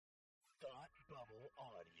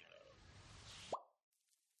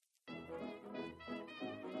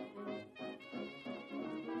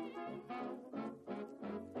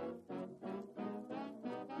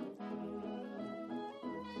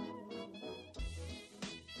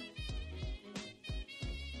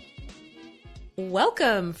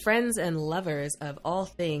Welcome, friends and lovers of all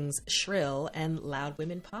things shrill and loud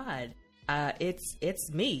women pod. It's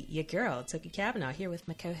me, your girl, Tookie Kavanaugh, here with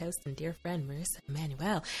my co-host and dear friend, Marissa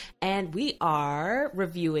Emanuel. And we are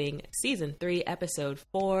reviewing Season 3, Episode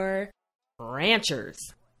 4, Ranchers.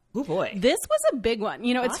 Oh boy. This was a big one.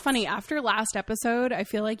 You know, it's funny. After last episode, I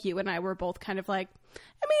feel like you and I were both kind of like,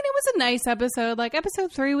 I mean, it was a nice episode. Like,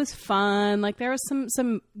 Episode 3 was fun. Like, there was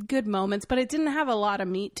some good moments, but it didn't have a lot of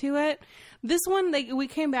meat to it. This one, we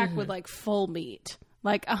came back with, like, full meat.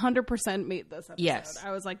 Like, 100% meat this episode. Yes.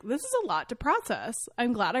 I was like, this is a lot to process.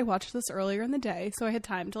 I'm glad I watched this earlier in the day, so I had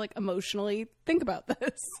time to, like, emotionally think about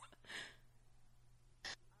this.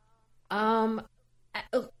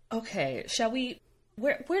 Okay. Shall we...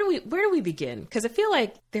 Where do we begin? Because I feel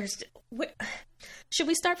like should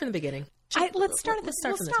we start from the beginning? Let's start at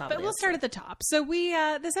the We'll start at the top. So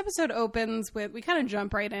this episode opens with, we kind of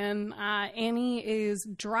jump right in. Annie is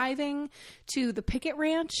driving to the picket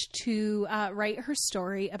ranch to write her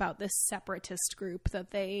story about this separatist group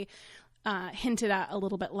that they hinted at a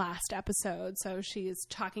little bit last episode. So she's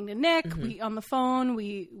talking to Nick on the phone.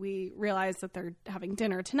 We realize that they're having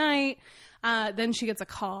dinner tonight. Then she gets a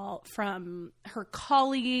call from her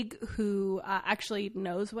colleague who actually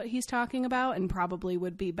knows what he's talking about and probably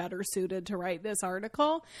would be better suited to write this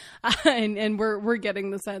article. And we're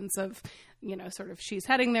getting the sense of, you know, sort of she's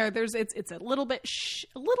heading there. It's a little bit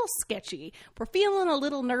a little sketchy. We're feeling a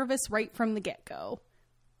little nervous right from the get-go.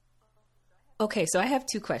 Okay, so I have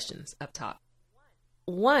two questions up top.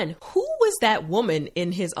 One, who was that woman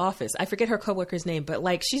in his office? I forget her coworker's name, but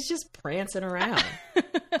like she's just prancing around.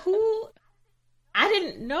 Who? I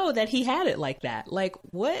didn't know that he had it like that. Like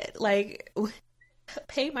what? Like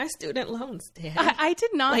pay my student loans, Dad. I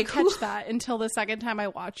did not catch that until the second time I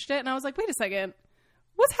watched it, and I was like, wait a second,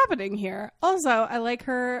 what's happening here? Also, I like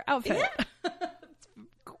her outfit. Yeah.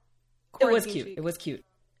 It was cute. It was cute.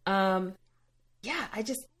 Yeah,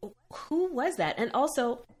 who was that? And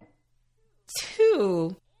also,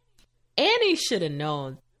 two, Annie should have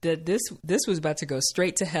known that this was about to go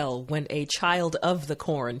straight to hell when a child of the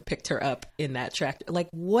corn picked her up in that tractor. Like,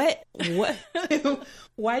 what?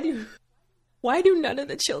 Why do none of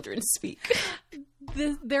the children speak?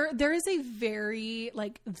 There is a very,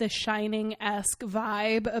 like, The Shining-esque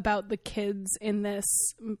vibe about the kids in this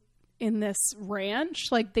ranch.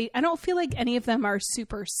 Like I don't feel like any of them are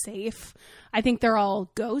super safe. I think they're all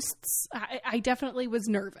ghosts. I definitely was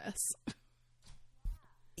nervous.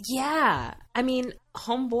 Yeah. I mean,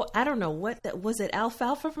 homeboy, I don't know what that was. It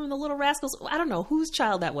Alfalfa from the Little Rascals? I don't know whose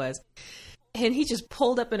child that was. And he just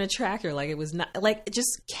pulled up in a tractor like it was not, like,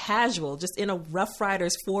 just casual, just in a Rough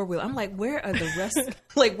Riders 4-wheel. I'm like, where are the rest?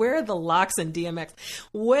 Like, where are the locks and DMX?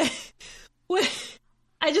 What?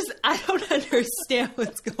 I don't understand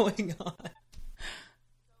what's going on.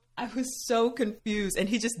 I was so confused. And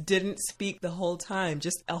he just didn't speak the whole time.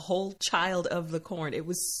 Just a whole child of the corn. It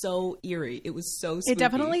was so eerie. It was so spooky. It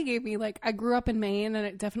definitely gave me, like, I grew up in Maine, and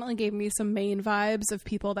it definitely gave me some Maine vibes of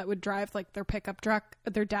people that would drive, like, their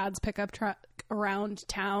dad's pickup truck around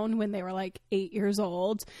town when they were, like, 8 years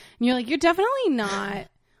old. And you're like, you're definitely not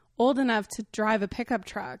old enough to drive a pickup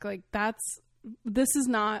truck. Like, this is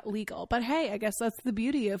not legal. But hey, I guess that's the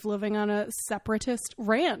beauty of living on a separatist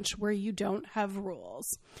ranch where you don't have rules.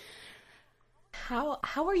 How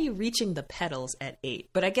are you reaching the pedals at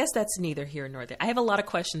 8? But I guess that's neither here nor there. I have a lot of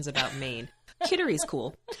questions about Maine. Kittery's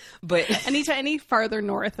cool, but any farther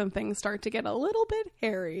north and things start to get a little bit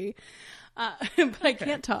hairy. But I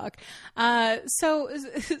can't talk. So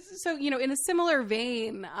you know, in a similar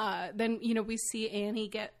vein, then you know we see Annie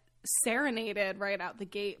get serenaded right out the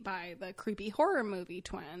gate by the creepy horror movie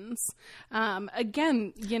twins.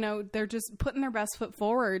 Again, you know, they're just putting their best foot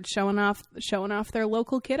forward, showing off their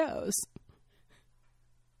local kiddos.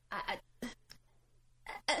 I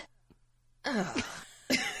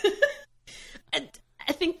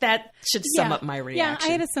think that should sum up my reaction. Yeah,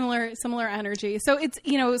 I had a similar energy. So it's,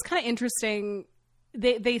 you know, it was kind of interesting.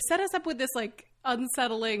 They set us up with this, like,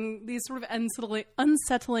 these sort of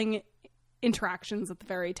unsettling interactions at the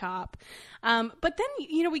very top. But then,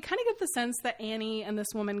 you know, we kind of get the sense that Annie and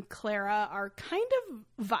this woman, Clara, are kind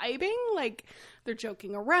of vibing. Like, they're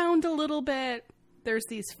joking around a little bit. There's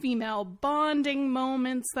these female bonding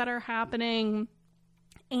moments that are happening.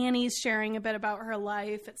 Annie's sharing a bit about her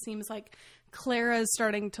life. It seems like Clara's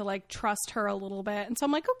starting to, like, trust her a little bit. And so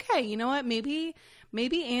I'm like, okay, you know what? Maybe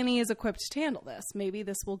maybe Annie is equipped to handle this. Maybe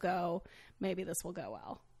this will go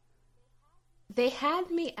well. They had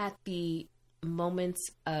me at the moments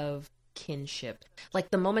of kinship,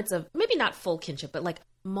 like the moments of maybe not full kinship, but like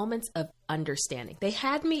moments of understanding. They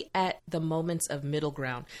had me at the moments of middle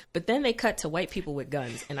ground, but then they cut to white people with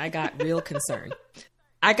guns and I got real concerned.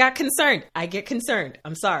 I get concerned.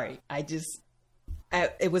 I'm sorry.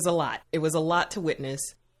 It was a lot. It was a lot to witness.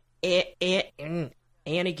 Annie,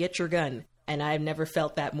 get your gun. And I've never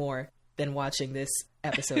felt that more than watching this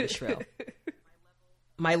episode of Shrill.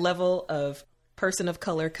 My level of person of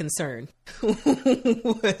color concern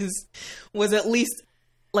was at least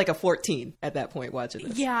like a 14 at that point watching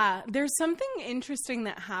this. Yeah, there's something interesting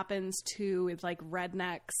that happens too with like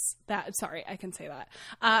rednecks I can say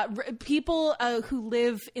that. People who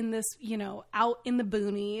live in this, out in the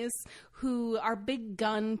boonies, who are big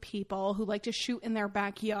gun people who like to shoot in their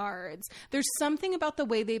backyards. There's something about the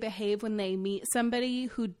way they behave when they meet somebody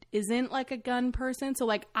who isn't like a gun person. So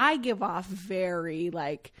like I give off very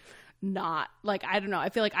like not like, I don't know. I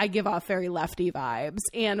feel like I give off very lefty vibes.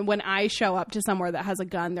 And when I show up to somewhere that has a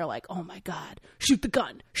gun, they're like, oh my God, shoot the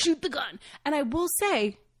gun. And I will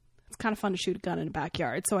say it's kind of fun to shoot a gun in a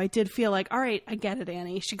backyard. So I did feel like, all right, I get it,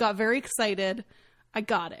 Annie. She got very excited. I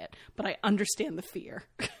got it. But I understand the fear.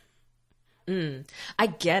 I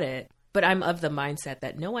get it. But I'm of the mindset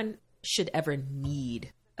that no one should ever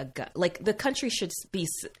need a gun. Like the country should be,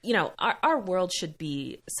 our world should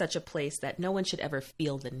be such a place that no one should ever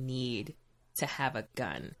feel the need to have a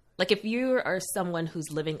gun. Like if you are someone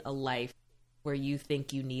who's living a life where you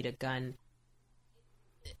think you need a gun,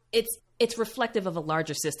 it's reflective of a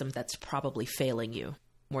larger system that's probably failing you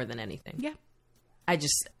more than anything. Yeah. Let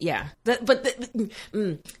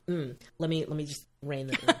me just rein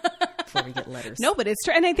this in. Before we get letters. No, but it's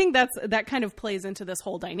true. And I think that kind of plays into this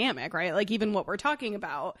whole dynamic, right? Like even what we're talking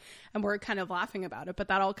about and we're kind of laughing about it, but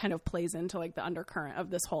that all kind of plays into like the undercurrent of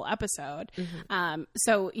this whole episode. Mm-hmm.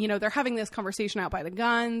 So, they're having this conversation out by the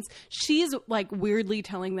guns. She's like weirdly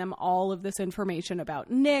telling them all of this information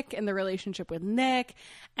about Nick and the relationship with Nick.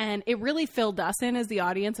 And it really filled us in as the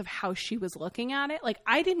audience of how she was looking at it. Like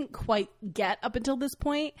I didn't quite get up until this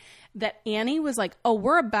point that Annie was like, oh,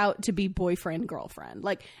 we're about to be boyfriend, girlfriend.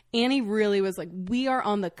 Like Annie really was like, we are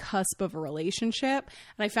on the cusp of a relationship.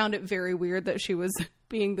 And I found it very weird that she was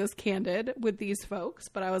being this candid with these folks.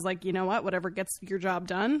 But I was like, you know what? Whatever gets your job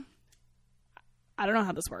done. I don't know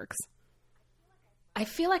how this works. I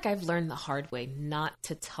feel like I've learned the hard way not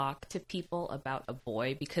to talk to people about a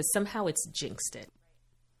boy because somehow it's jinxed it.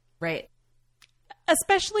 Right?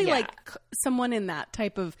 Especially like someone in that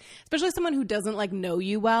type of, especially someone who doesn't like know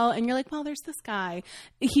you well. And you're like, well, there's this guy.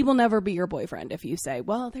 He will never be your boyfriend if you say,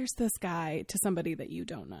 well, there's this guy to somebody that you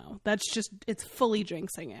don't know. That's just, it's fully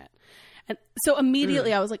jinxing it. And so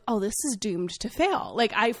immediately I was like, oh, this is doomed to fail.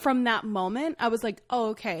 Like from that moment, I was like,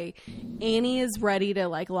 oh, okay, Annie is ready to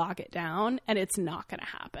like lock it down and it's not going to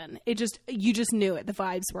happen. You just knew it. The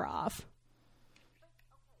vibes were off.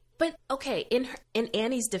 But okay, in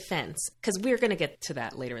Annie's defense, because we're going to get to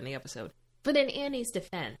that later in the episode, but in Annie's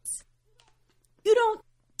defense, you don't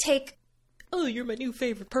take, oh, you're my new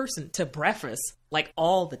favorite person to breakfast like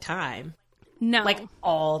all the time. No. Like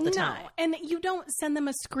all the time. And you don't send them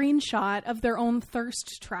a screenshot of their own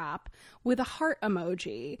thirst trap with a heart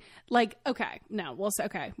emoji. Like, okay, no, we'll say,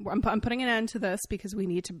 okay, I'm putting an end to this because we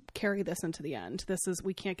need to carry this into the end.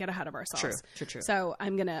 We can't get ahead of ourselves. True. So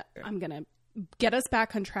I'm going to get us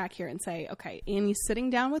back on track here and say, okay, Annie's sitting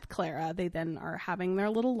down with Clara. They then are having their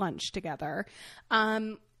little lunch together.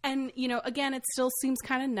 And, again, it still seems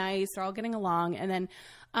kind of nice. They're all getting along. And then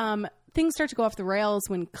things start to go off the rails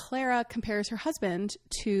when Clara compares her husband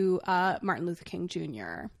to Martin Luther King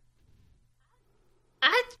Jr.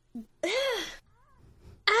 I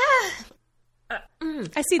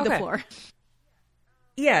see the floor.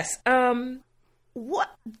 Yes. What?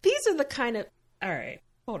 These are the kind of... All right.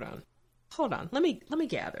 Hold on. Let me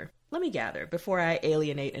gather before I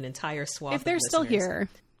alienate an entire swath. If they're still here,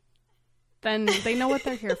 then they know what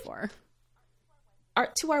they're here for.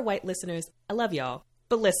 To our white listeners, I love y'all.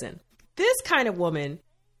 But listen, this kind of woman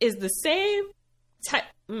is the same type.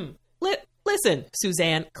 Listen,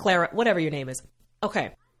 Suzanne, Clara, whatever your name is.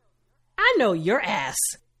 Okay. I know your ass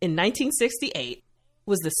in 1968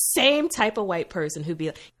 was the same type of white person who'd be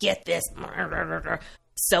like, get this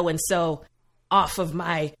so-and-so off of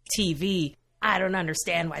my TV. I don't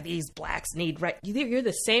understand why these blacks need right. You're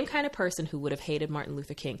the same kind of person who would have hated Martin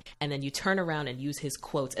Luther King. And then you turn around and use his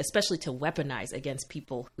quotes, especially to weaponize against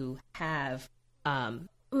people who have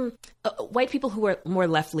white people who are more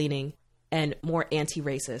left-leaning and more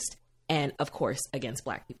anti-racist. And of course, against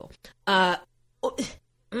black people.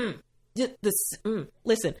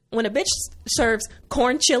 Listen, when a bitch serves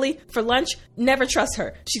corn chili for lunch, never trust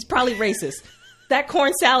her. She's probably racist. That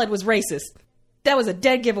corn salad was racist. That was a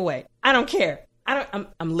dead giveaway. I don't care. I'm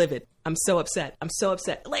livid. I'm so upset.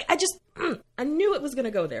 Like, I knew it was going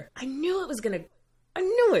to go there. I knew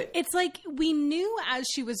it. It's like we knew as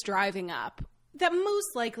she was driving up that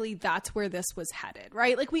most likely that's where this was headed,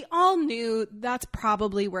 right? Like we all knew that's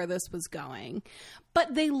probably where this was going.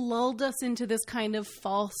 But they lulled us into this kind of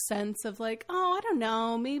false sense of like, oh, I don't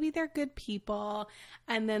know, maybe they're good people.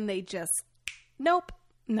 And then they just, nope,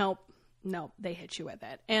 they hit you with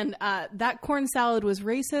it. And that corn salad was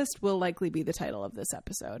racist will likely be the title of this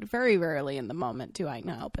episode. Very rarely in the moment do I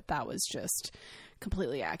know, but that was just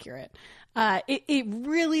completely accurate. It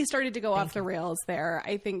really started to go off the rails there.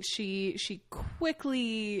 I think she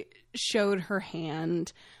quickly showed her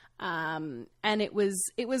hand. And it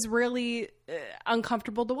was really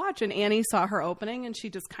uncomfortable to watch. And Annie saw her opening and she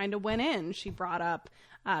just kind of went in. She brought up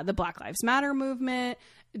the Black Lives Matter movement.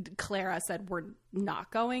 Clara said, we're not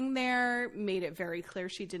going there, made it very clear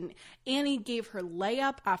she didn't. Annie gave her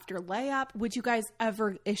layup after layup. Would you guys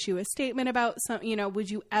ever issue a statement about would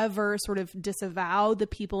you ever sort of disavow the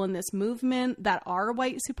people in this movement that are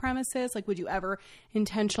white supremacists? Like, would you ever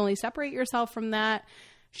intentionally separate yourself from that?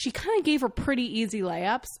 She kind of gave her pretty easy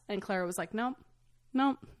layups, and Clara was like, nope,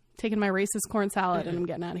 taking my racist corn salad and I'm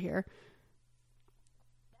getting out of here.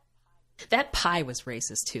 That pie was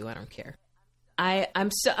racist too. I don't care. I'm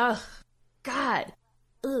so, God.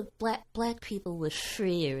 Ugh, black people were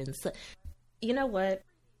freer and so. You know what?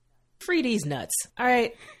 Free these nuts. All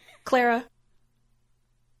right, Clara.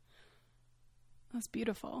 That's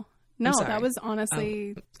beautiful. No, that was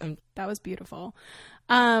honestly, that was beautiful.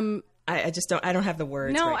 I just don't. I don't have the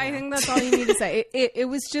words. No, right I now. think that's all you need to say.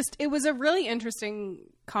 It was a really interesting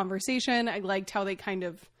conversation. I liked how they kind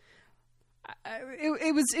of.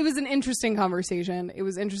 It was an interesting conversation. It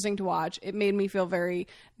was interesting to watch. It made me feel very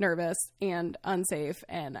nervous and unsafe,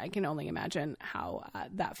 and I can only imagine how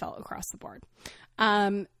that felt across the board.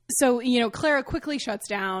 So Clara quickly shuts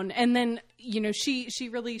down, and then she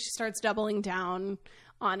really starts doubling down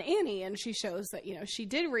on Annie, and she shows that she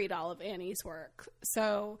did read all of Annie's work.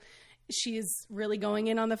 So she's really going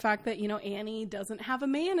in on the fact that, Annie doesn't have a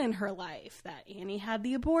man in her life, that Annie had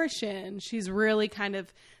the abortion. She's really kind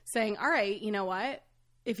of saying, all right, you know what?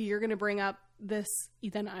 If you're going to bring up this,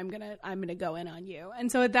 then I'm going to go in on you.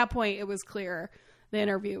 And so at that point it was clear the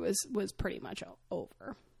interview was pretty much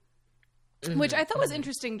over, which I thought was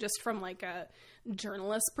interesting just from like a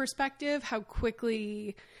journalist perspective, how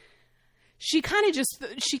quickly she kind of just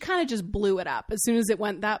blew it up as soon as it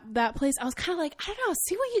went that place. I was kind of like, I don't know,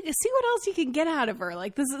 see what else you can get out of her.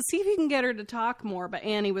 Like, see if you can get her to talk more. But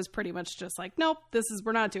Annie was pretty much just like, nope,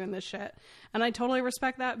 we're not doing this shit. And I totally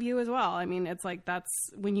respect that view as well. I mean, it's like, that's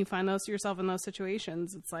when you find yourself in those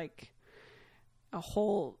situations, it's like a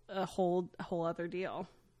whole other deal.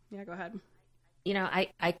 Yeah, go ahead.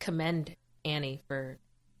 I commend Annie for,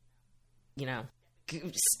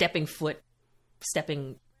 stepping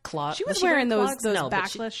claw. She was wearing those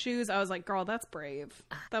backless shoes. I was like, girl, that's brave.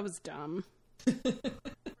 That was dumb.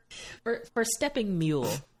 for stepping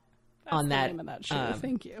mule on that. Name of that shoe.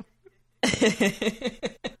 Thank you.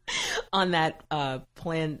 On that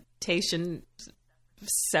plantation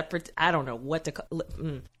separate. I don't know what to call.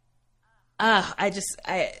 I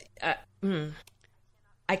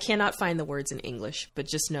cannot find the words in English, but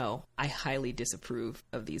just know I highly disapprove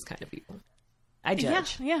of these kind of people. I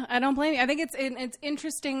judge. Yeah, I don't blame you. I think it's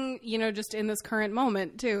interesting, just in this current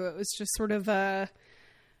moment too. It was just sort of an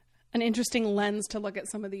interesting lens to look at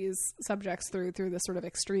some of these subjects through this sort of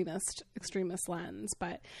extremist lens.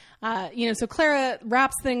 But so Clara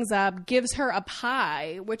wraps things up, gives her a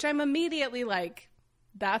pie, which I'm immediately like,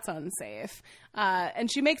 that's unsafe.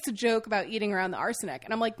 And she makes a joke about eating around the arsenic,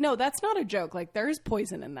 and I'm like, no, that's not a joke. Like, there's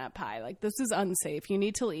poison in that pie. Like, this is unsafe. You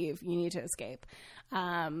need to leave. You need to escape.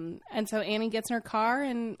 And so Annie gets in her car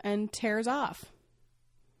and tears off.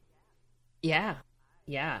 Yeah.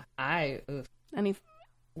 Any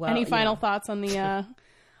final thoughts on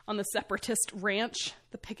the separatist ranch,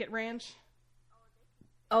 the picket ranch?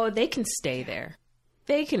 Oh, they can stay there.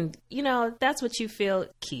 They can, that's what you feel.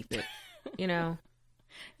 Keep it, You want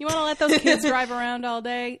to let those kids drive around all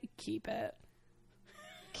day? Keep it.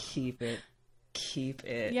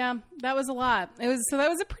 Yeah, that was a lot. That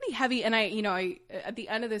was a pretty heavy, and I at the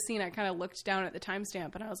end of the scene, I kind of looked down at the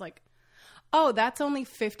timestamp and I was like, oh, that's only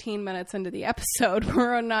 15 minutes into the episode.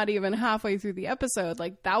 We're not even halfway through the episode.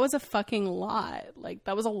 Like, that was a fucking lot. Like,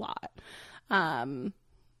 that was a lot. But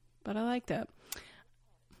I liked it.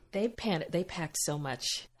 They packed so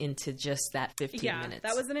much into just that 15 minutes.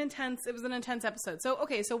 That was an intense episode. So,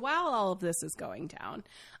 okay, so while all of this is going down,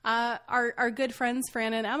 our good friends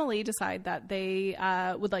Fran and Emily decide that they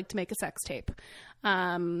would like to make a sex tape.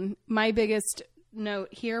 My biggest note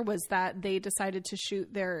here was that they decided to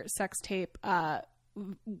shoot their sex tape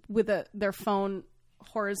with their phone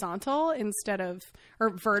horizontal or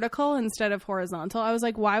vertical instead of horizontal. I was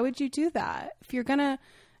like, why would you do that? If you're gonna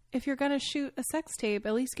shoot a sex tape,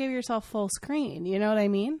 at least give yourself full screen. You know what I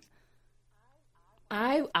mean?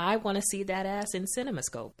 I want to see that ass in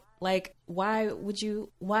CinemaScope. Like, why would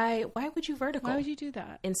you vertical? Why would you do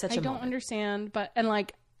that in such a moment? I don't understand, and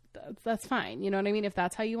like, that's fine. You know what I mean? If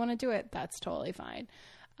that's how you want to do it, that's totally fine.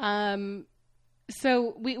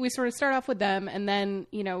 So we sort of start off with them, and then,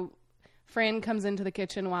 you know, Fran comes into the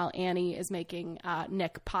kitchen while Annie is making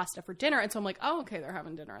Nick pasta for dinner. And so I'm like, oh, okay, they're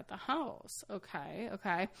having dinner at the house. Okay.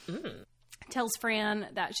 Tells Fran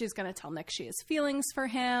that she's going to tell Nick she has feelings for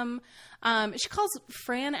him. She calls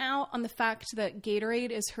Fran out on the fact that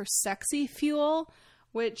Gatorade is her sexy fuel,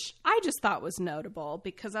 which I just thought was notable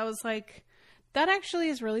because I was like, that actually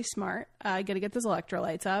is really smart. I got to get those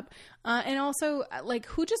electrolytes up. And also, like,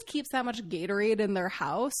 who just keeps that much Gatorade in their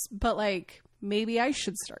house? But, like, maybe I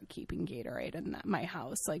should start keeping Gatorade in my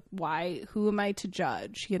house. Like, why? Who am I to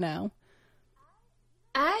judge, you know?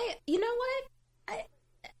 You know what?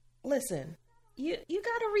 Listen, you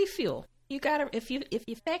gotta refuel. You gotta, if you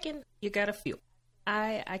packing, you gotta fuel.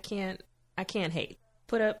 I can't hate.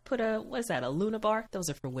 Put a what is that? A Luna bar? Those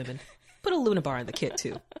are for women. Put a Luna bar in the kit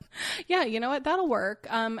too. Yeah, you know what? That'll work.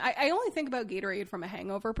 I only think about Gatorade from a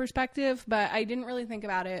hangover perspective, but I didn't really think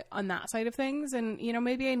about it on that side of things. And, you know,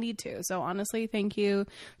 maybe I need to. So honestly, thank you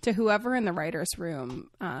to whoever in the writer's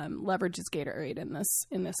room leverages Gatorade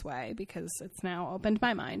in this way, because it's now opened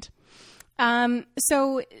my mind.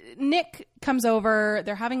 So Nick comes over,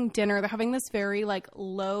 they're having dinner. They're having this very like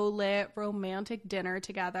low lit romantic dinner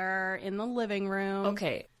together in the living room.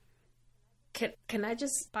 Okay. Can I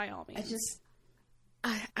just, by all means,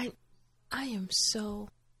 I am so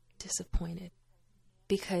disappointed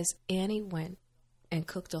because Annie went and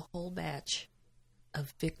cooked a whole batch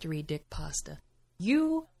of Victory Dick pasta.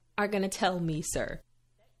 You are going to tell me, sir,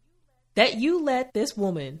 that you let this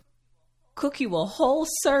woman cook you a whole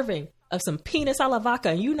serving of some penis a la vaca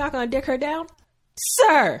and you're not going to dick her down?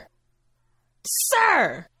 Sir,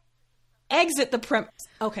 exit the premise.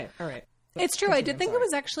 Okay. All right. It's true. I did think it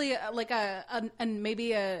was actually like an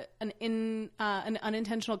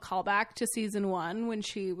unintentional callback to season 1 when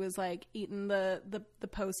she was like eating the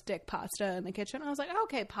post dick pasta in the kitchen. I was like, oh,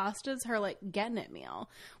 okay, pasta's her like getting it meal,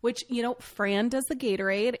 which, you know, Fran does the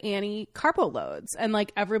Gatorade, Annie carbo loads, and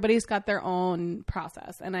like everybody's got their own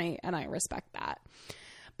process, and I respect that.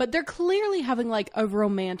 But they're clearly having like a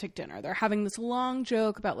romantic dinner. They're having this long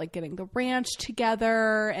joke about like getting the ranch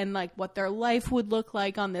together and like what their life would look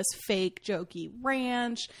like on this fake jokey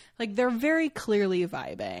ranch. Like they're very clearly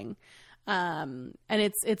vibing. And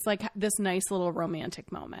it's like this nice little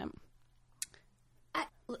romantic moment.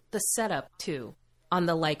 The setup too on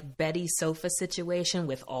the like Betty sofa situation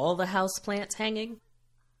with all the houseplants hanging.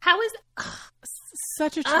 How is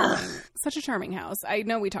such a charming house. I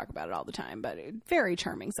know we talk about it all the time, but very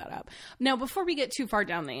charming setup. Now, before we get too far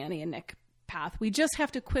down the Annie and Nick path, we just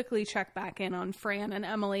have to quickly check back in on Fran and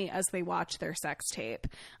Emily as they watch their sex tape.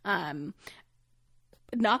 Not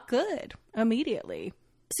good immediatly.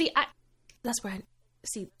 That's where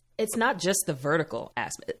it's not just the vertical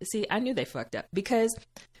aspect. See, I knew they fucked up because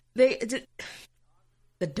the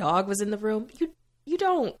dog was in the room. You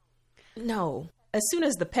don't know. As soon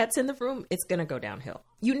as the pet's in the room, it's going to go downhill.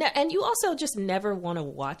 And you also just never want to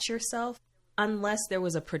watch yourself unless there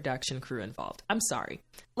was a production crew involved. I'm sorry.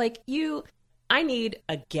 Like I need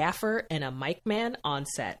a gaffer and a mic man on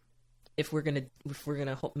set if we're going to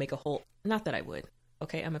make a whole, not that I would.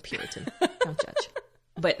 Okay. I'm a Puritan. Don't judge.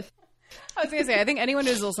 But I was going to say, I think anyone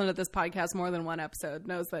who's listened to this podcast more than one episode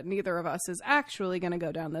knows that neither of us is actually going to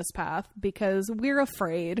go down this path because we're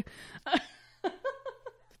afraid. Yeah,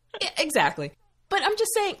 exactly. But I'm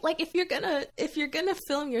just saying, like, if you're gonna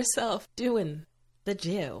film yourself doing the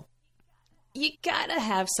jail, you gotta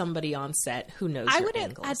have somebody on set who knows your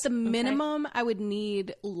angles. At the minimum, I would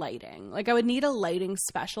need lighting. Like, I would need a lighting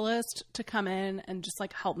specialist to come in and just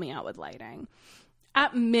like help me out with lighting.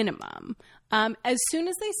 At minimum, As soon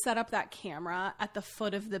as they set up that camera at the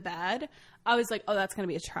foot of the bed, I was like, oh, that's going to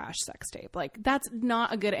be a trash sex tape. Like, that's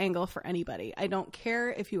not a good angle for anybody. I don't care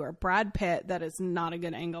if you are Brad Pitt. That is not a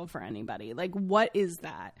good angle for anybody. Like, what is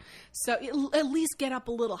that? So at least get up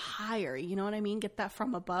a little higher. You know what I mean? Get that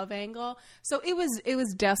from above angle. So it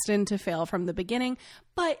was destined to fail from the beginning.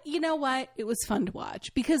 But you know what? It was fun to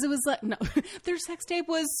watch because it was like, no, their sex tape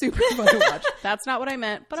was super fun to watch. That's not what I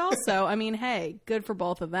meant. But also, I mean, hey, good for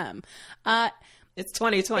both of them. It's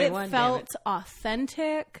 2021. It felt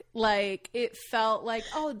authentic. Like, it felt like,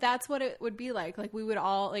 oh, that's what it would be like. Like, we would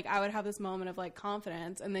all, like, I would have this moment of, like,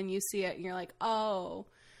 confidence. And then you see it and you're like, oh.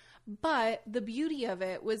 But the beauty of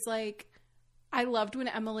it was, like, I loved when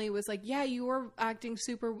Emily was like, yeah, you were acting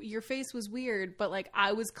super, your face was weird, but like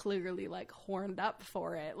I was clearly like horned up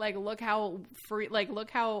for it. Like, look how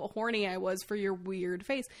horny I was for your weird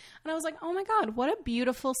face. And I was like, oh my God, what a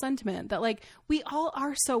beautiful sentiment that like we all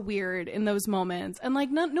are so weird in those moments. And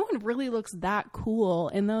like no one really looks that cool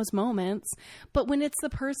in those moments. But when it's the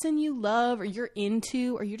person you love or you're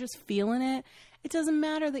into or you're just feeling it, it doesn't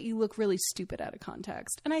matter that you look really stupid out of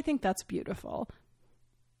context. And I think that's beautiful.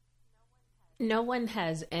 No one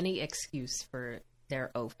has any excuse for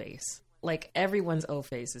their O face. Like, everyone's O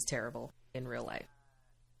face is terrible in real life.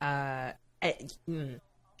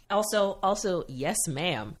 Also, yes,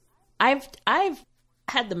 ma'am. I've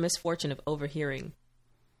had the misfortune of overhearing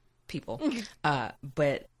people,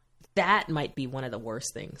 but that might be one of the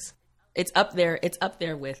worst things. It's up there. It's up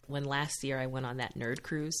there with when last year I went on that nerd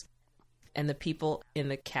cruise, and the people in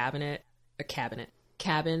the cabin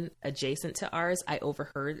adjacent to ours, I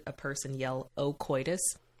overheard a person yell, "Oh, coitus."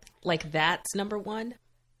 Like, that's number one.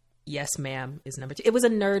 Yes, ma'am is number two. It was a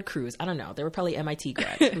nerd cruise. I don't know. They were probably MIT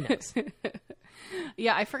grads. Who knows?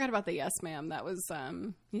 Yeah, I forgot about the yes, ma'am. That was,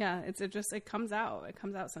 it comes out. It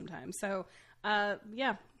comes out sometimes. So,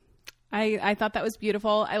 yeah. I thought that was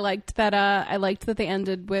beautiful. I liked that they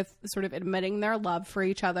ended with sort of admitting their love for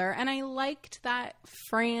each other. And I liked that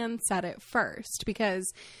Fran said it first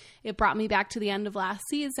because it brought me back to the end of last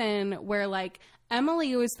season where like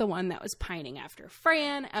Emily was the one that was pining after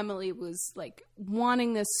Fran. Emily was like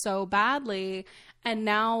wanting this so badly. And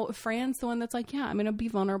now Fran's the one that's like, yeah, I'm going to be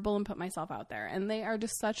vulnerable and put myself out there. And they are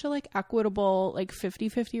just such a like equitable, like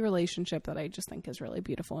 50-50 relationship that I just think is really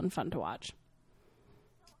beautiful and fun to watch.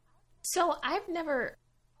 So I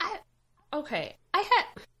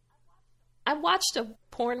watched a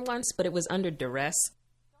porn once, but it was under duress.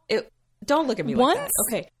 Don't look at me like that.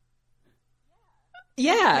 Okay.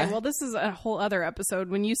 Yeah. Okay, well, this is a whole other episode.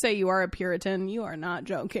 When you say you are a Puritan, you are not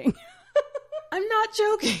joking. I'm not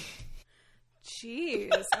joking. Jeez.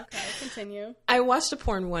 Okay, continue. I watched a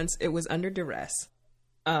porn once. It was under duress.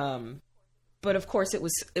 But of course it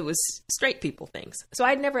was straight people things. So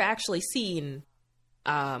I'd never actually seen,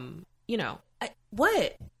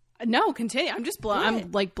 what? No, continue. I'm just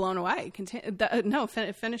I'm like blown away. Continue.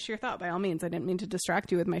 Finish your thought by all means. I didn't mean to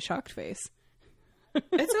distract you with my shocked face.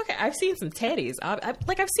 It's okay. I've seen some titties.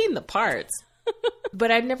 I've seen the parts, but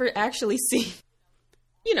I've never actually seen,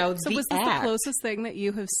 So was this the closest thing that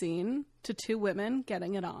you have seen to two women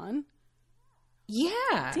getting it on?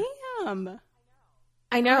 Yeah. Damn.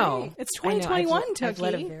 I know. Right. It's 2021,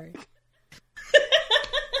 Tookie.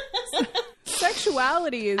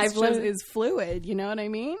 Sexuality is fluid. You know what I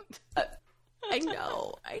mean? I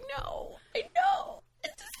know.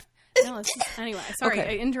 No, anyway, sorry,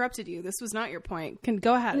 okay. I interrupted you. This was not your point.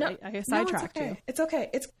 Go ahead. No, I sidetracked you. It's okay.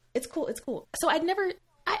 It's cool. So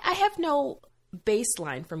I have no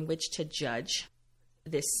baseline from which to judge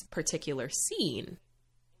this particular scene,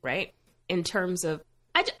 right? In terms of,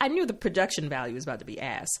 I knew the production value was about to be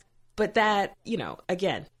ass, but that,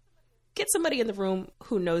 again, get somebody in the room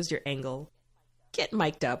who knows your angle, get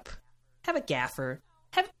mic'd up, have a gaffer,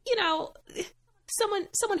 have,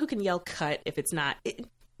 someone who can yell cut if it's not,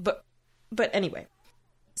 but anyway,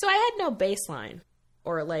 so I had no baseline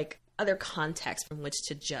or like other context from which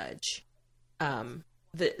to judge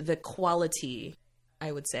the quality,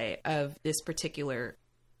 I would say, of this particular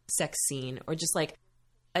sex scene or just like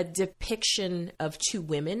a depiction of two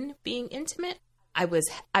women being intimate. I was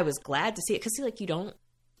glad to see it because you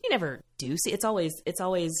never do see. It's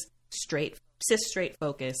always straight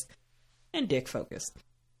focused and dick focused.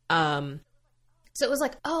 So it was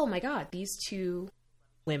like, oh my God, these two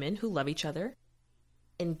women who love each other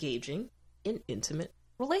engaging in intimate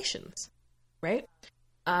relations, right?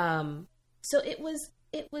 So it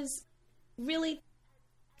was really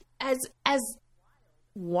as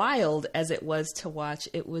wild as it was to watch.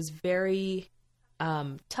 It was very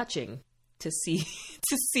touching to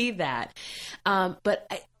see that. But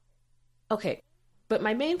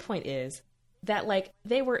my main point is that like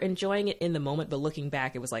they were enjoying it in the moment, but looking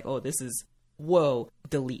back, it was like, oh, this is, whoa,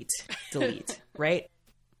 delete, right?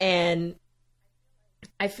 And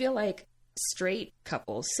I feel like cis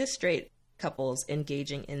straight couples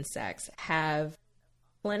engaging in sex have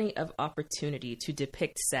plenty of opportunity to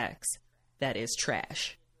depict sex that is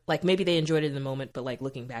trash. Like maybe they enjoyed it in the moment, but like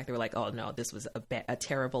looking back, they were like, oh no, this was a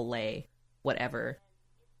terrible lay, whatever.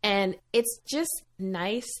 And it's just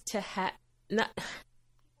nice to have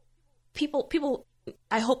people.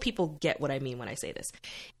 I hope people get what I mean when I say this.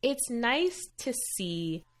 It's nice to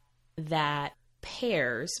see that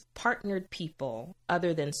partnered people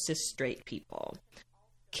other than cis straight people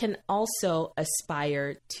can also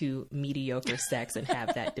aspire to mediocre sex and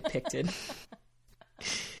have that depicted.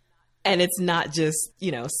 And it's not just,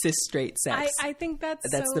 cis straight sex. I think that's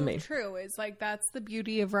so the main true. It's like, that's the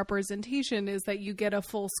beauty of representation, is that you get a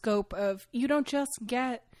full scope of, you don't just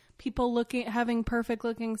get people having perfect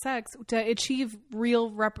looking sex to achieve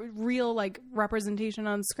real representation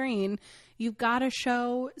on screen. You've got to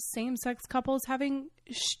show same sex couples having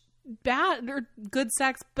bad or good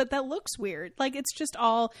sex, but that looks weird. Like it's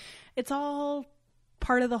all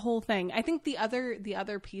part of the whole thing. I think the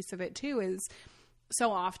other piece of it too is, so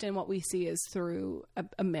often what we see is through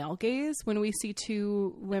a male gaze when we see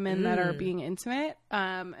two women that are being intimate.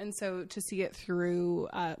 And so to see it through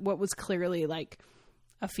what was clearly like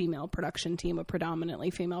a female production team, a predominantly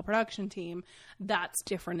female production team, that's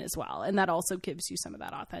different as well. And that also gives you some of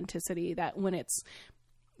that authenticity that when it's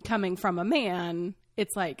coming from a man,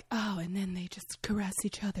 it's like, oh, and then they just caress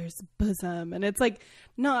each other's bosom. And it's like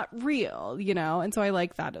not real, And so I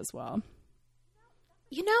like that as well.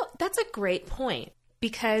 That's a great point.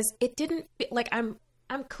 Because it didn't, like, I'm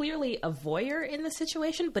clearly a voyeur in the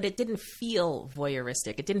situation, but it didn't feel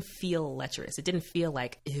voyeuristic. It didn't feel lecherous. It didn't feel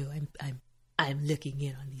like, ew, I'm looking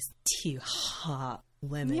in on these two hot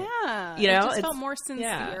women. Yeah, it just felt more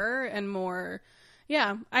sincere and more.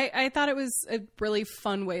 Yeah, I thought it was a really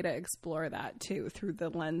fun way to explore that too through the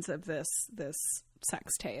lens of this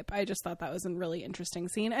sex tape. I just thought that was a really interesting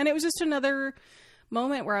scene, and it was just another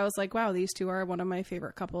moment where I was like, wow, these two are one of my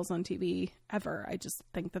favorite couples on TV ever. I just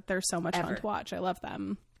think that they're so much fun to watch. I love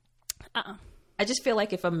them. I just feel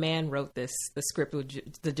like if a man wrote this,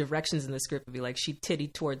 the directions in the script would be like, she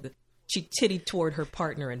tittied toward her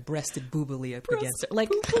partner and breasted boobily up against her. Like,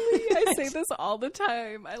 I say this all the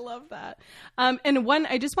time. I love that. And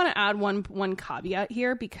I just want to add one caveat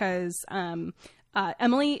here because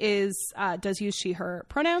Emily does use she, her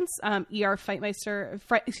pronouns. Fightmaster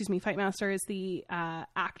is the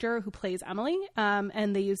actor who plays Emily,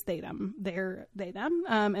 and they use they, them,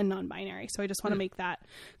 and non-binary. So I just want to make that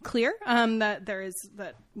clear, that there is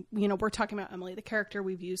that, we're talking about Emily, the character.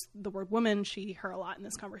 We've used the word woman, she, her a lot in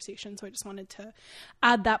this conversation. So I just wanted to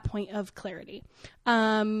add that point of clarity.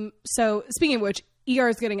 So speaking of which, ER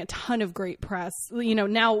is getting a ton of great press.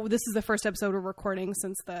 Now this is the first episode we're recording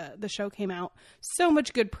since the show came out. So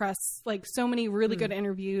much good press, like so many really good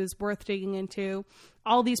interviews worth digging into.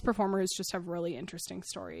 All these performers just have really interesting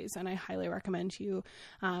stories, and I highly recommend you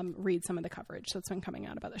read some of the coverage that's been coming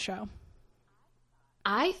out about the show.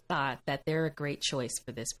 I thought that they're a great choice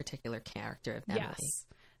for this particular character of Emily. Yes,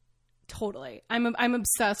 totally. I'm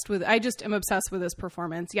obsessed with. I just am obsessed with this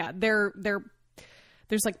performance. Yeah,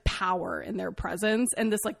 there's like power in their presence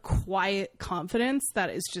and this like quiet confidence that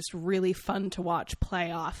is just really fun to watch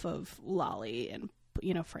play off of Lolly and,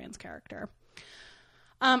 Fran's character.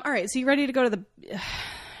 All right. So you ready to go to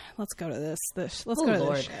let's go to this. Let's go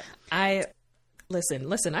to this shit.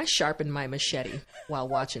 Listen, I sharpened my machete while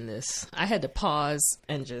watching this. I had to pause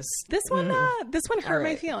and just... This one hurt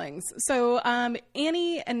my feelings. So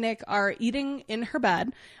Annie and Nick are eating in her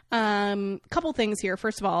bed. Couple things here.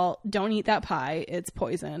 First of all, don't eat that pie. It's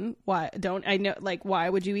poison. Why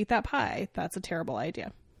would you eat that pie? That's a terrible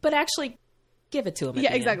idea. But actually, give it to him.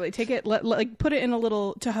 Yeah, exactly. End. Take it, put it in a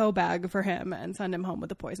little to-ho bag for him and send him home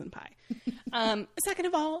with a poison pie. Second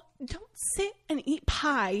of all, don't sit and eat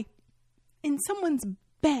pie in someone's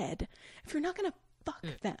bed if you're not gonna fuck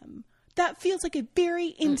them. That feels like a very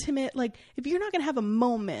intimate, like if you're not gonna have a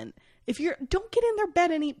moment, don't get in their bed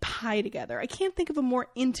and eat pie together. I can't think of a more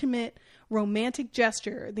intimate romantic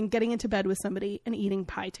gesture than getting into bed with somebody and eating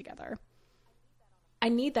pie together. I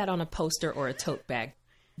need that on a poster or a tote bag.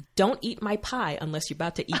 Don't eat my pie unless you're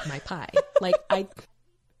about to eat my pie. Like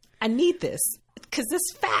I need this because this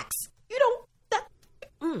facts.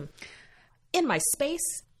 In my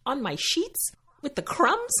space, on my sheets with the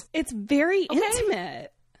crumbs. It's very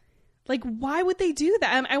intimate. Like, why would they do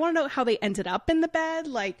that? I want to know how they ended up in the bed.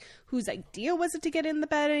 Like, whose idea was it to get in the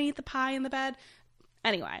bed and eat the pie in the bed?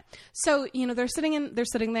 Anyway, so they're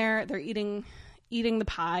sitting there, they're eating eating the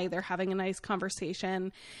pie. They're having a nice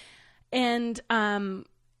conversation. And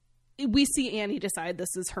we see Annie decide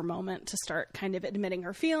this is her moment to start kind of admitting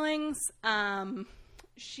her feelings.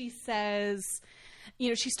 She says,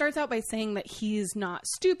 she starts out by saying that he's not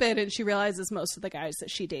stupid, and she realizes most of the guys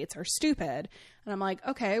that she dates are stupid. And I'm like,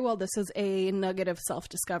 okay, well, this is a nugget of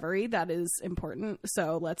self-discovery that is important.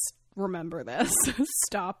 So let's remember this.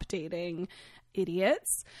 Stop dating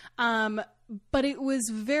idiots. But it was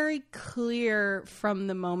very clear from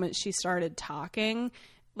the moment she started talking,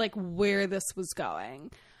 like, where this was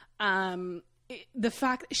going. The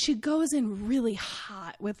fact that she goes in really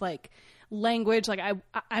hot with, like, language, like,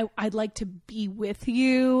 I'd like to be with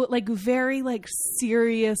you, like, very, like,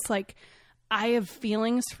 serious, like, I have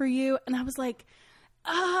feelings for you. And I was like,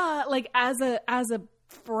 like, as a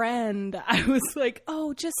friend, I was like,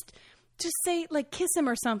 oh, just say, like, kiss him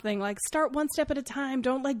or something, like, start one step at a time.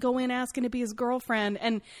 Don't, like, go in asking to be his girlfriend.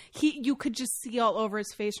 And you could just see all over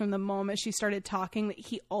his face from the moment she started talking that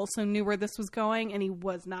he also knew where this was going, and it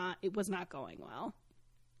was not going well.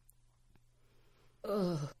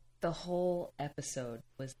 Ugh. The whole episode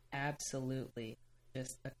was absolutely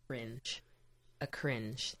just a cringe.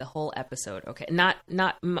 The whole episode. Okay. Not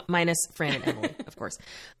minus Fran and Emily, of course,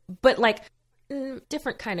 but, like,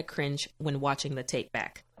 different kind of cringe when watching the take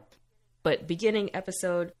back. But beginning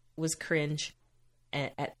episode was cringe,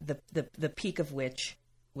 at the peak of which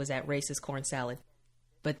was at racist corn salad.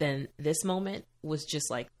 But then this moment was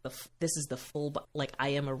just like, this is the full, like, I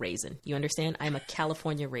am a raisin. You understand? I'm a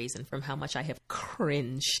California raisin from how much I have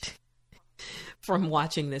cringed from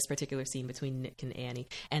watching this particular scene between Nick and Annie.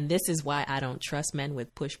 And this is why I don't trust men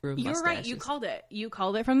with push broom mustaches. You're right. You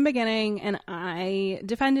called it from the beginning, and I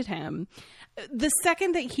defended him. The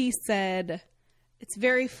second that he said, it's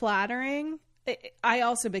very flattering, I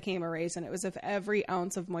also became a raisin. It was if every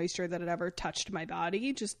ounce of moisture that had ever touched my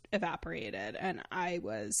body just evaporated, and I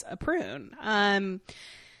was a prune.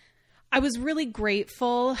 I was really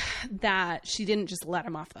grateful that she didn't just let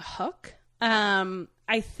him off the hook. I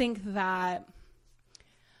think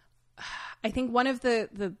one of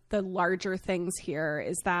the larger things here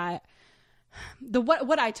is that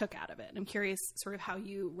what I took out of it, and I'm curious sort of how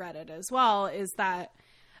you read it as well, is that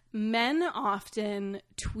men often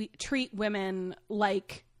treat women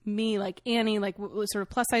like me, like Annie, like sort of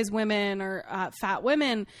plus size women or fat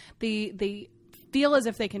women. They feel as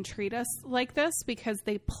if they can treat us like this because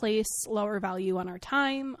they place lower value on our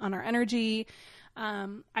time, on our energy.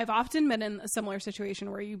 I've often been in a similar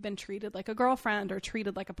situation where you've been treated like a girlfriend or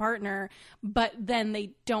treated like a partner, but then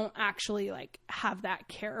they don't actually, like, have that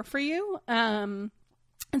care for you.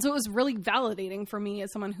 And so it was really validating for me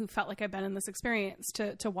as someone who felt like I've been in this experience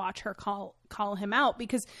to watch her call him out,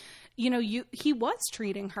 because, he was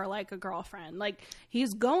treating her like a girlfriend. Like,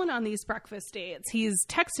 he's going on these breakfast dates. He's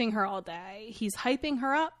texting her all day. He's hyping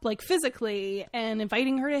her up, like, physically, and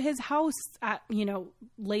inviting her to his house at,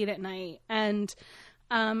 late at night. And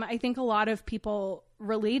I think a lot of people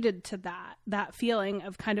related to that feeling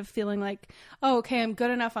of kind of feeling like, oh, okay, I'm good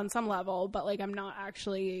enough on some level, but, like, I'm not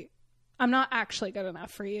actually good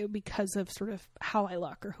enough for you because of sort of how I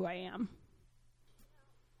look or who I am.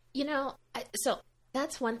 So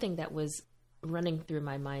that's one thing that was running through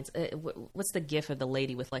my mind. What's the gif of the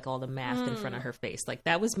lady with, like, all the math in front of her face? Like,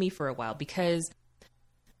 that was me for a while, because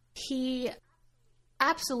he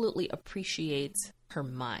absolutely appreciates her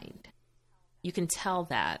mind. You can tell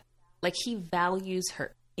that. Like, he values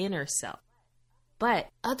her inner self. But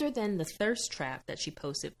other than the thirst trap that she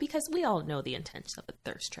posted, because we all know the intention of a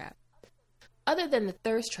thirst trap, other than the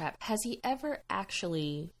thirst trap, has he ever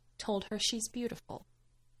actually told her she's beautiful?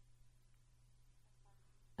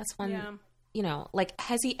 That's one, like,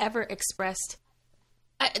 has he ever expressed,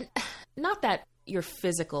 not that your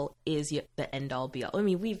physical is the end all be all. I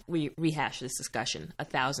mean, we've rehashed this discussion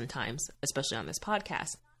 1,000 times, especially on this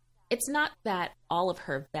podcast. It's not that all of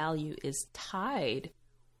her value is tied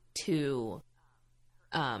to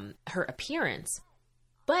her appearance,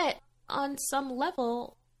 but on some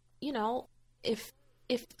level, if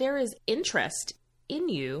there is interest in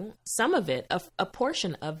you, some of it, a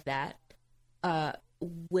portion of that,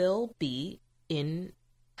 will be in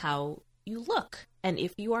how you look and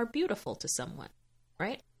if you are beautiful to someone,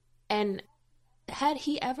 right? And had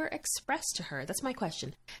he ever expressed to her, that's my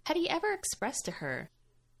question, had he ever expressed to her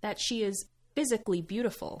that she is physically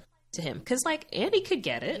beautiful to him? Because, like, Annie could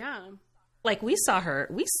get it. Yeah. Like, we saw her,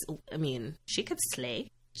 she could slay.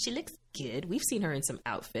 She looks good. We've seen her in some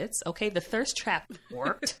outfits. Okay, the thirst trap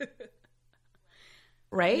worked.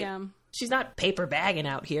 Right? Yeah. She's not paper bagging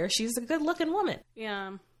out here. She's a good-looking woman.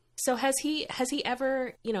 Yeah. So has he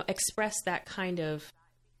expressed that kind of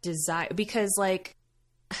desire? Because, like,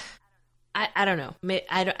 I don't know.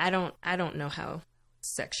 I don't know how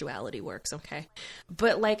sexuality works. Okay.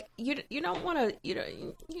 But like, you don't want to,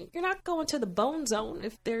 you're not going to the bone zone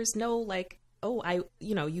if there's no like, oh,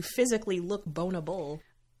 you physically look boneable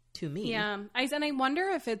to me. Yeah. And I wonder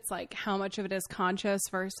if it's like how much of it is conscious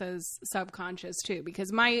versus subconscious too,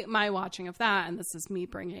 because my watching of that, and this is me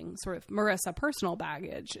bringing sort of Marissa personal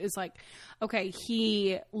baggage, is like, okay,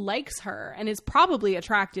 he likes her and is probably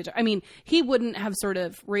attracted to, I mean, he wouldn't have sort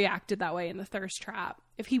of reacted that way in the thirst trap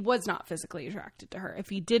if he was not physically attracted to her, if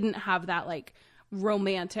he didn't have that like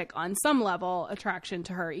romantic on some level attraction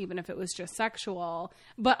to her, even if it was just sexual,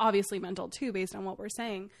 but obviously mental too, based on what we're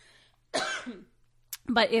saying.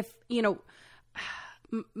 But if,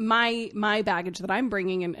 my baggage that I'm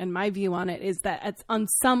bringing and my view on it is that on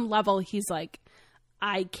some level, he's like,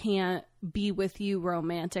 I can't be with you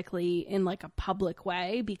romantically in like a public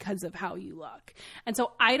way because of how you look. And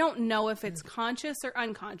so I don't know if it's conscious or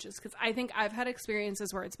unconscious, because I think I've had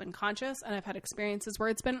experiences where it's been conscious and I've had experiences where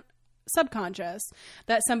it's been subconscious,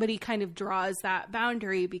 that somebody kind of draws that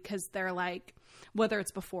boundary because they're like, whether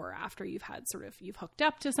it's before or after you've hooked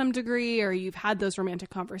up to some degree or you've had those romantic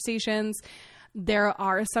conversations, there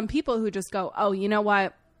are some people who just go, oh, you know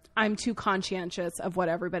what? I'm too conscientious of what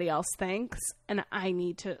everybody else thinks, and I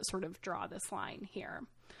need to sort of draw this line here.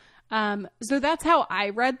 So that's how I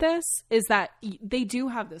read this, is that they do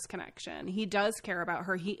have this connection. He does care about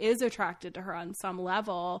her. He is attracted to her on some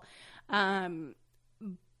level.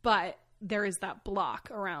 But there is that block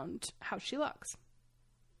around how she looks.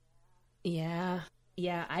 Yeah.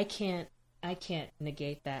 Yeah. I can't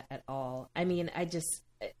negate that at all. I mean,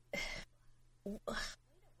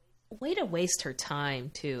 way to waste her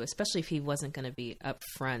time too, especially if he wasn't going to be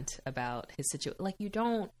upfront about his situation. Like, you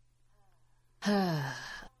don't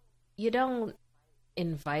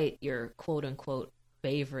invite your quote unquote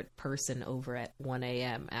favorite person over at 1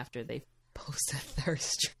 a.m. after they post a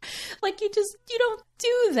thirst. Like, you don't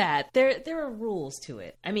do that. There are rules to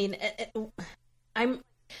it. I mean,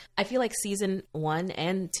 I feel like season 1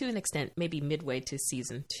 and to an extent, maybe midway to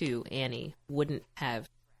season 2, Annie wouldn't have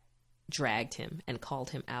dragged him and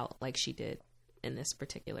called him out like she did in this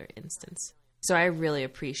particular instance. So I really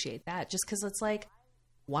appreciate that, just because it's like,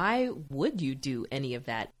 why would you do any of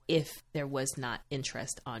that if there was not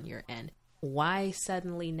interest on your end? Why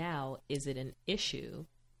suddenly now is it an issue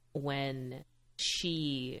when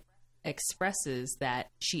she expresses that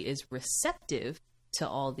she is receptive to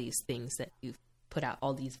all these things that you've put out,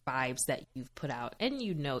 all these vibes that you've put out, and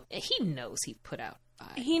he knows he put out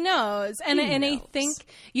vibes. He knows. And I think,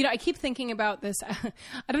 I keep thinking about this.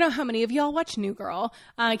 I don't know how many of y'all watch New Girl.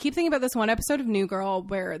 I keep thinking about this one episode of New Girl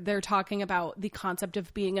where they're talking about the concept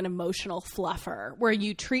of being an emotional fluffer, where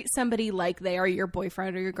you treat somebody like they are your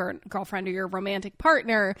boyfriend or your girlfriend or your romantic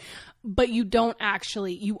partner, but you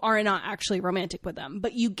are not actually romantic with them,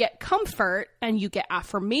 but you get comfort and you get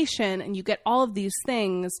affirmation and you get all of these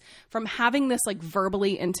things from having this like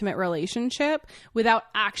verbally intimate relationship without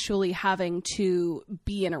actually having to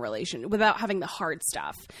be in a relation, without having the hard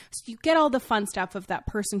stuff. So you get all the fun stuff of that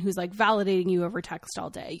person who's like validating you over text all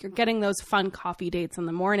day. You're getting those fun coffee dates in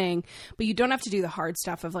the morning, but you don't have to do the hard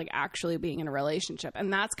stuff of like actually being in a relationship.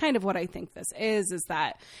 And that's kind of what I think this is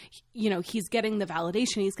that, he's getting the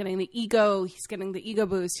validation, he's getting the ego, he's getting the ego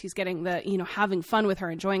boost, he's getting the, having fun with her,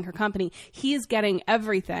 enjoying her company. He's getting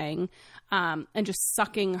everything, and just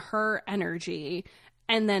sucking her energy,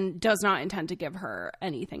 and then does not intend to give her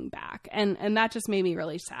anything back. And that just made me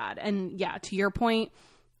really sad. And yeah, to your point,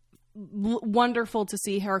 wonderful to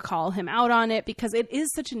see her call him out on it, because it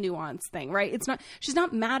is such a nuanced thing, right? She's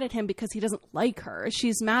not mad at him because he doesn't like her.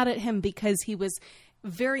 She's mad at him because he was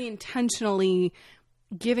very intentionally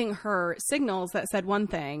giving her signals that said one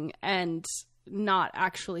thing and not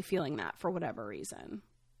actually feeling that for whatever reason.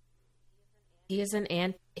 He's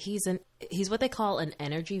what they call an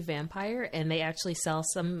energy vampire, and they actually sell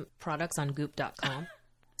some products on Goop.com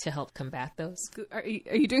to help combat those. Are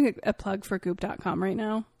you doing a plug for Goop.com right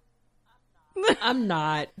now? I'm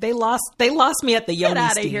not. They lost me at the Yoni. Get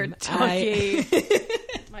out of here, Tucky.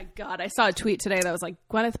 My God, I saw a tweet today that was like,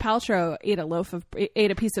 Gwyneth Paltrow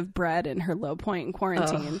ate a piece of bread in her low point in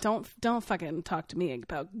quarantine. Oh. Don't fucking talk to me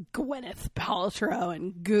about Gwyneth Paltrow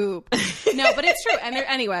and Goop. No, but it's true. And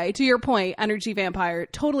anyway, to your point, energy vampire,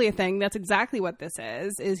 totally a thing. That's exactly what this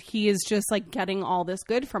is he is just like getting all this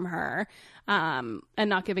good from her, and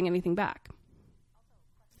not giving anything back.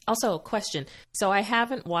 Also, question. So I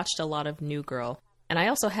haven't watched a lot of New Girl, and I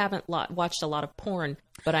also haven't watched a lot of porn,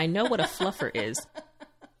 but I know what a fluffer is.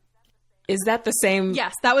 Is that the same?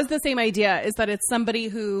 Yes, that was the same idea, is that it's somebody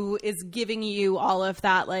who is giving you all of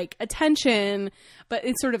that like attention, but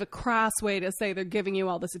it's sort of a crass way to say they're giving you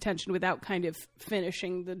all this attention without kind of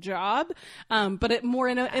finishing the job, but it more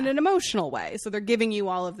in an emotional way. So they're giving you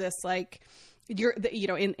all of this like,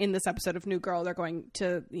 in this episode of New Girl, they're going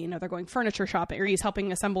to, they're going furniture shopping, or he's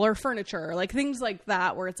helping assemble her furniture, like things like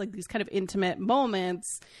that, where it's like these kind of intimate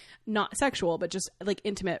moments, not sexual, but just like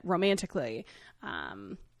intimate romantically.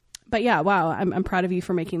 But yeah, wow, I'm proud of you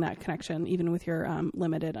for making that connection, even with your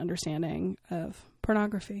limited understanding of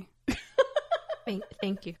pornography.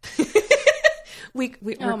 Thank you. We're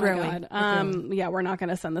growing. Yeah, we're not going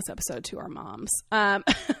to send this episode to our moms. I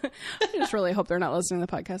just really hope they're not listening to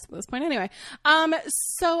the podcast at this point. Anyway, I'm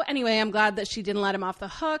glad that she didn't let him off the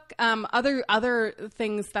hook. Other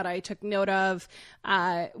things that I took note of,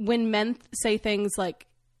 when men say things like,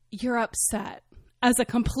 "You're upset," as a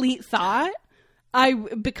complete thought, I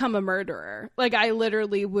become a murderer. Like, I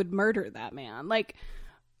literally would murder that man. Like,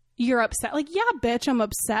 you're upset. Like, yeah, bitch, I'm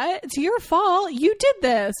upset. It's your fault. You did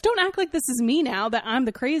this. Don't act like this is me now that I'm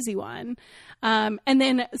the crazy one. And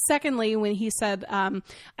then secondly, when he said, I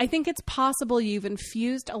think it's possible you've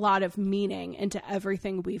infused a lot of meaning into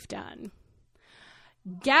everything we've done.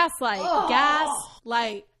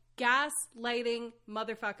 Gaslighting,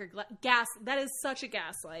 motherfucker. That is such a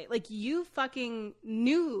gaslight. Like, you fucking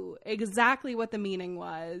knew exactly what the meaning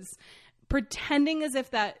was. Pretending as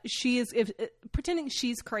if pretending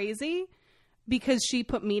she's crazy because she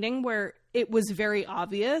put meaning where it was very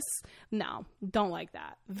obvious. No, don't like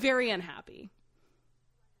that. Very unhappy.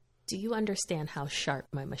 Do you understand how sharp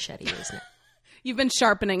my machete is now? You've been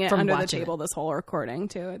sharpening it under the table this whole recording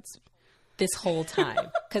too. It's this whole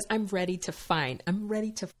time because I'm ready to find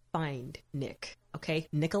Nick. Okay,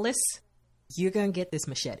 Nicholas, you're gonna get this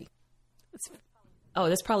machete. Oh,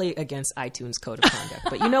 that's probably against iTunes code of conduct.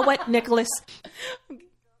 But you know what, Nicholas?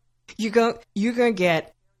 You're going to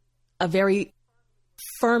get a very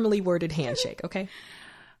firmly worded handshake, okay?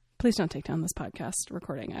 Please don't take down this podcast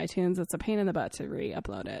recording iTunes. It's a pain in the butt to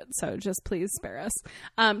re-upload it. So just please spare us.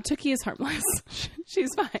 Tookie is harmless.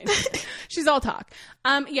 She's fine. She's all talk.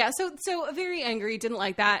 So very angry. Didn't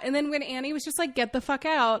like that. And then when Annie was just like, get the fuck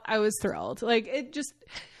out, I was thrilled. Like,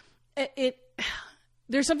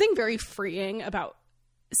 there's something very freeing about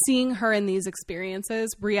seeing her in these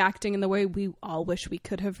experiences, reacting in the way we all wish we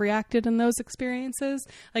could have reacted in those experiences.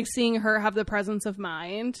 Like, seeing her have the presence of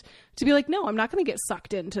mind to be like, no, I'm not going to get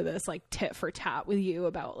sucked into this like tit for tat with you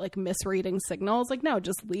about like misreading signals. Like, no,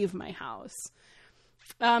 just leave my house.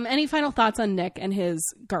 Any final thoughts on Nick and his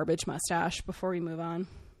garbage mustache before we move on?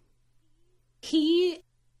 He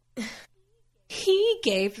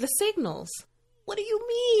gave the signals. What do you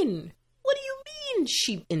mean? What do you mean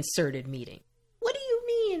she inserted meaning? What do you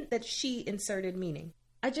mean that she inserted meaning?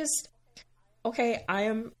 I just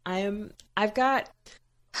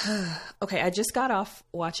got off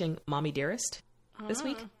watching Mommy Dearest this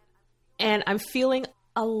week, and I'm feeling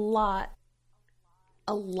a lot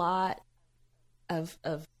of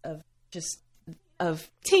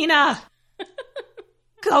Tina,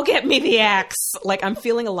 go get me the axe. Like, I'm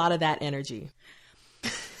feeling a lot of that energy.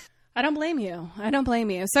 I don't blame you.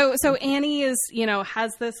 So Annie is,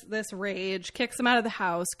 has this rage, kicks him out of the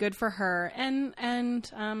house. Good for her. And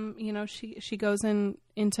she goes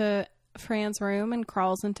into Fran's room and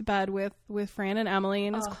crawls into bed with Fran and Emily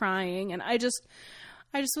and is crying. And I just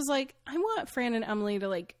was like, I want Fran and Emily to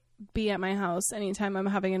like be at my house anytime I'm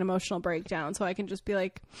having an emotional breakdown, so I can just be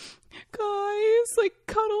like, guys, like,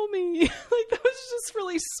 cuddle me. Like, that was just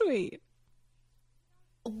really sweet.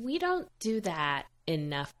 We don't do that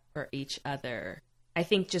enough for each other. I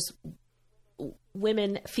think just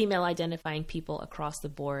women, female identifying people across the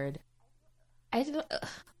board.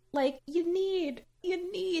 You need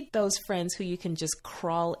those friends who you can just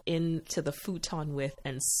crawl into the futon with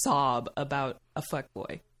and sob about a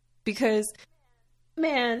fuckboy. Because,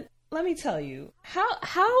 man, let me tell you,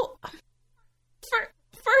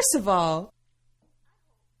 first of all,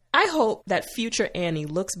 I hope that future Annie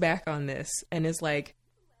looks back on this and is like,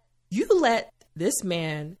 you let this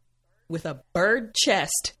man with a bird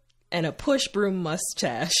chest and a push broom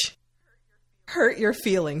mustache hurt your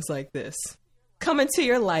feelings like this, come into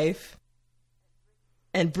your life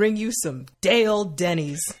and bring you some day old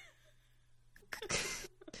Denny's.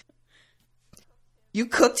 You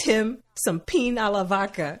cooked him some pin a la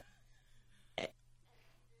vaca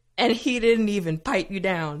and he didn't even pipe you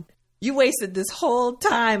down. You wasted this whole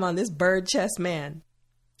time on this bird chest man.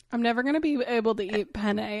 I'm never going to be able to eat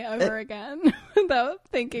penne ever again without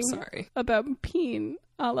thinking about pin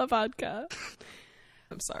a la vodka.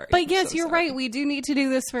 I'm sorry. But yes, you're right. We do need to do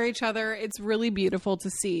this for each other. It's really beautiful to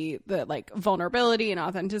see the like vulnerability and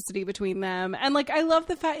authenticity between them. And like, I love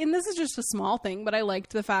the fact, and this is just a small thing, but I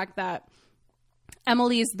liked the fact that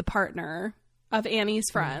Emily's the partner of Annie's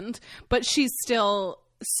friend, but she's still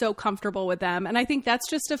so comfortable with them. And I think that's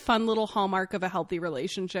just a fun little hallmark of a healthy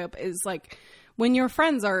relationship, is like when your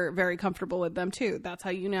friends are very comfortable with them too. That's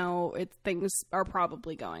how you know things are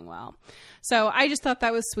probably going well. So I just thought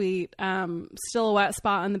that was sweet. Still a wet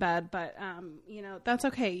spot on the bed, but you know, that's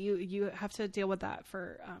okay. You have to deal with that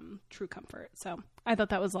for true comfort. So I thought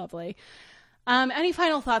that was lovely. Any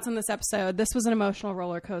final thoughts on this episode? This was an emotional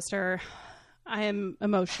roller coaster. I am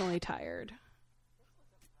emotionally tired.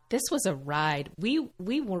 This was a ride. We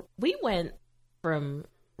went from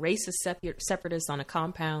racist separatists on a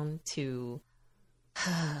compound to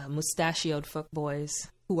mustachioed fuckboys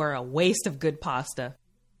who are a waste of good pasta.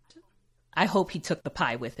 I hope he took the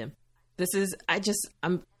pie with him. I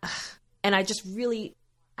really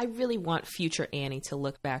want future Annie to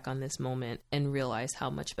look back on this moment and realize how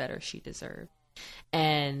much better she deserved.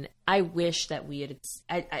 And I wish that we had.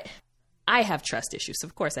 I have trust issues, so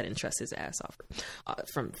of course I didn't trust his ass off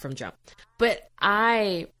from jump. But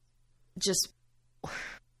I just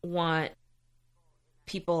want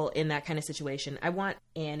people in that kind of situation. I want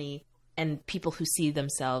Annie and people who see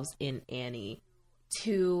themselves in Annie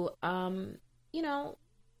to,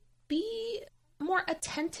 be more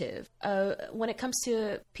attentive when it comes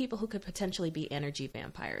to people who could potentially be energy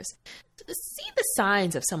vampires. See the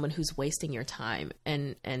signs of someone who's wasting your time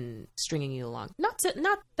and stringing you along. Not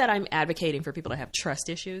that I'm advocating for people to have trust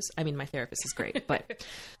issues. I mean, my therapist is great, but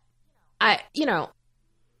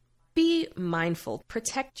be mindful,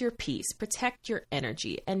 protect your peace, protect your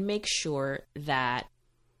energy, and make sure that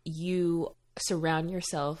you surround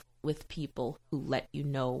yourself with people who let you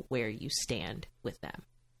know where you stand with them.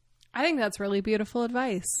 I think that's really beautiful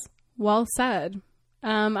advice. Well said.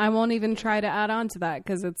 I won't even try to add on to that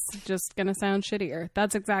because it's just going to sound shittier. I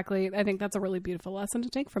think that's a really beautiful lesson to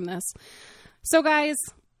take from this. So guys,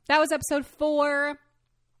 that was episode 4.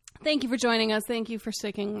 Thank you for joining us. Thank you for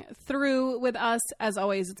sticking through with us. As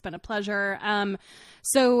always, it's been a pleasure.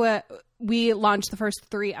 So we launched the first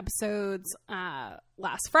 3 episodes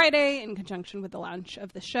last Friday in conjunction with the launch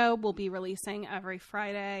of the show. We'll be releasing every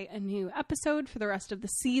Friday a new episode for the rest of the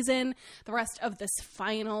season, the rest of this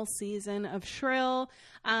final season of Shrill.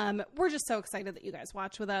 We're just so excited that you guys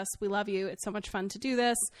watch with us. We love you. It's so much fun to do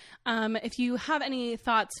this. If you have any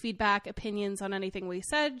thoughts, feedback, opinions on anything we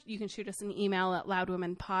said, you can shoot us an email at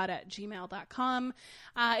loudwomenpod@gmail.com.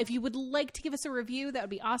 If you would like to give us a review, that would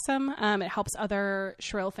be awesome. It helps other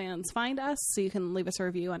Shrill fans find us, so you can leave us a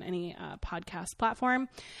review on any podcast platform.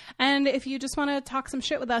 And if you just want to talk some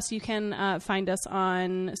shit with us, you can find us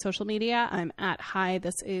on social media. I'm at Hi,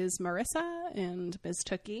 this is Marissa and Ms.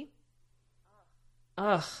 Tookie.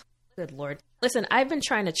 Oh, good Lord. Listen, I've been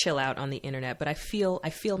trying to chill out on the internet, but I feel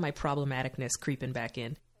my problematicness creeping back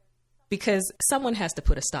in because someone has to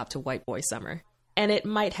put a stop to white boy summer, and it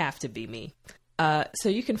might have to be me. So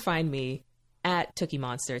you can find me at Tookie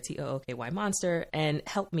Monster, Tooky Monster, and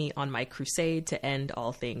help me on my crusade to end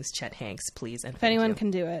all things Chet Hanks, please. And if anyone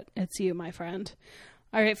can do it, it's you, my friend.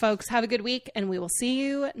 All right, folks, have a good week, and we will see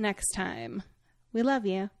you next time. We love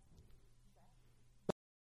you.